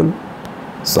ఎలిజిబుల్.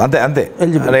 సో అంతే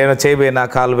ఏమైనా చేయబోయినా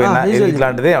కాలు పోయినా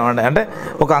ఇట్లాంటిది అంటే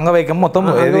ఒక అంగవైకల్యం మొత్తం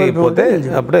పోతే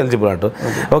అప్పుడు ఎలిజిబుల్ అంటూ.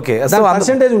 ఓకే.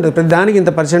 పర్సెంటేజ్ ఉంటుంది దానికి,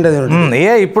 ఇంత పర్సెంటేజ్ ఉంటుంది.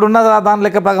 ఇప్పుడున్న దాని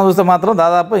లెక్క ప్రకారం చూస్తే మాత్రం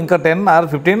దాదాపు ఇంకా 10 or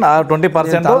 15 or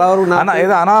 20%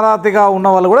 ఏదో అనారాతిగా ఉన్న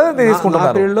వాళ్ళు కూడా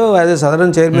తీసుకుంటున్నారు. As a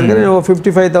southern chairman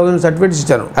 55,000 certificates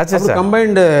ఇచ్చాను.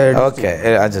 Combined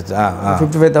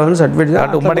 55,000 certificates.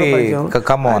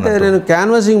 నేను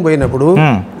క్యాన్వాసింగ్ పోయినప్పుడు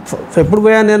ఎప్పుడు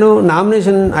పోయాను నేను,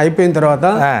 నామినేషన్ అయిపోయిన తర్వాత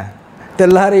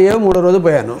తెల్లారి 3వ రోజు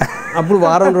పోయాను. అప్పుడు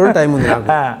వారం రోజులు టైం ఉంది నాకు.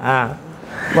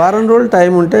 వారం రోజులు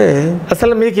టైం ఉంటే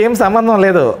అసలు మీకేం సంబంధం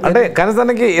లేదు. అంటే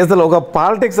కనీసానికి అసలు ఒక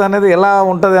పాలిటిక్స్ అనేది ఎలా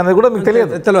ఉంటుంది అనేది కూడా మీకు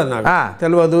తెలియదు. నాకు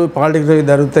తెలియదు. పాలిటిక్స్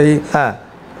జరుగుతాయి.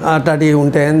 అట్లాంటివి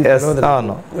ఉంటాయని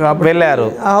అవును వెళ్ళారు,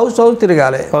 హౌస్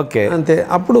తిరగాలి. ఓకే అంతే.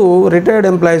 అప్పుడు రిటైర్డ్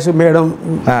ఎంప్లాయీస్ మేడం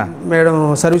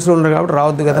సర్వీస్లో ఉన్నారు కాబట్టి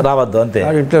రావద్దు అంతే,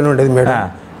 ఇంట్లోనే ఉండేది మేడం.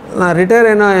 నా రిటైర్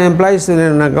అయిన ఎంప్లాయీస్,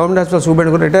 నేను నా గవర్నమెంట్ హాస్పిటల్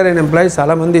సూపరింటెండెంట్ రిటైర్ అయిన ఎంప్లాయీస్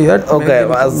చాలా మంది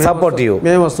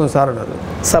మేము వస్తాం సార్ అన్నారు,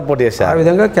 సపోర్ట్ చేశారు. ఆ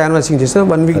విధంగా క్యాన్వాసింగ్ చేశాను,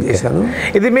 1 వీక్ చేశాను.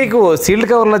 ఇది మీకు సీల్డ్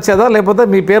కవర్లు వచ్చేదా లేకపోతే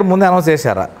మీ పేరు ముందే అనౌన్స్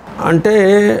చేశారా? అంటే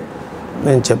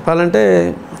నేను చెప్పాలంటే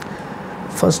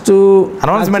ఫస్ట్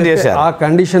అనౌన్స్మెంట్ చేశారు, ఆ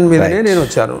కండిషన్ మీదనే నేను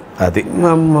వచ్చాను. అది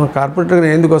మా కార్పొరేటర్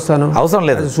నేను ఎందుకు వస్తాను, అవసరం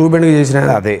లేదు, సూపరింటెండెంట్గా చేసిన.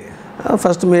 అదే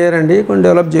ఫస్ట్ మేయర్ అండి, కొంచెం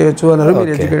డెవలప్ చేయొచ్చు అన్నారు,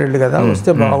 మీరు ఎడ్యుకేటెడ్ కదా వస్తే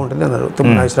బాగుంటుంది అన్నారు,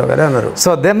 నాగేశ్వరరావు గారే అన్నారు. సో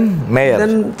దెన్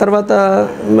తర్వాత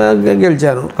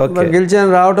గెలిచాను.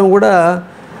 రావడం కూడా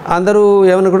అందరూ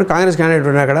ఏమనుకుంటే కాంగ్రెస్ క్యాండిడేట్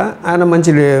ఉన్నాయి అక్కడ, ఆయన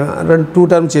మంచి 2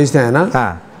 టర్మ్స్ చేసిన ఆయన,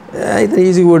 అయితే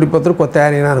ఈజీగా ఓడిపోతారు కొత్త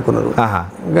ఆయన అనుకున్నారు.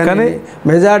 కానీ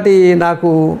మెజార్టీ నాకు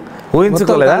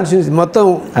మొత్తం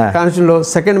కాన్స్టిట్యూషన్లో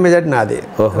సెకండ్ మెజార్టీ నాది.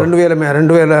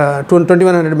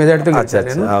 2100 మెజార్టీతో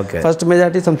గెలిచాను. ఫస్ట్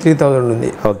మెజార్టీ 3000 ఉంది.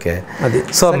 అది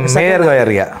సో మేయర్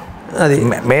అది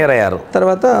మేయర్ అయ్యారు,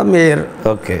 తర్వాత మేయర్.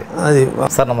 ఓకే అది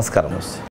సార్ నమస్కారం.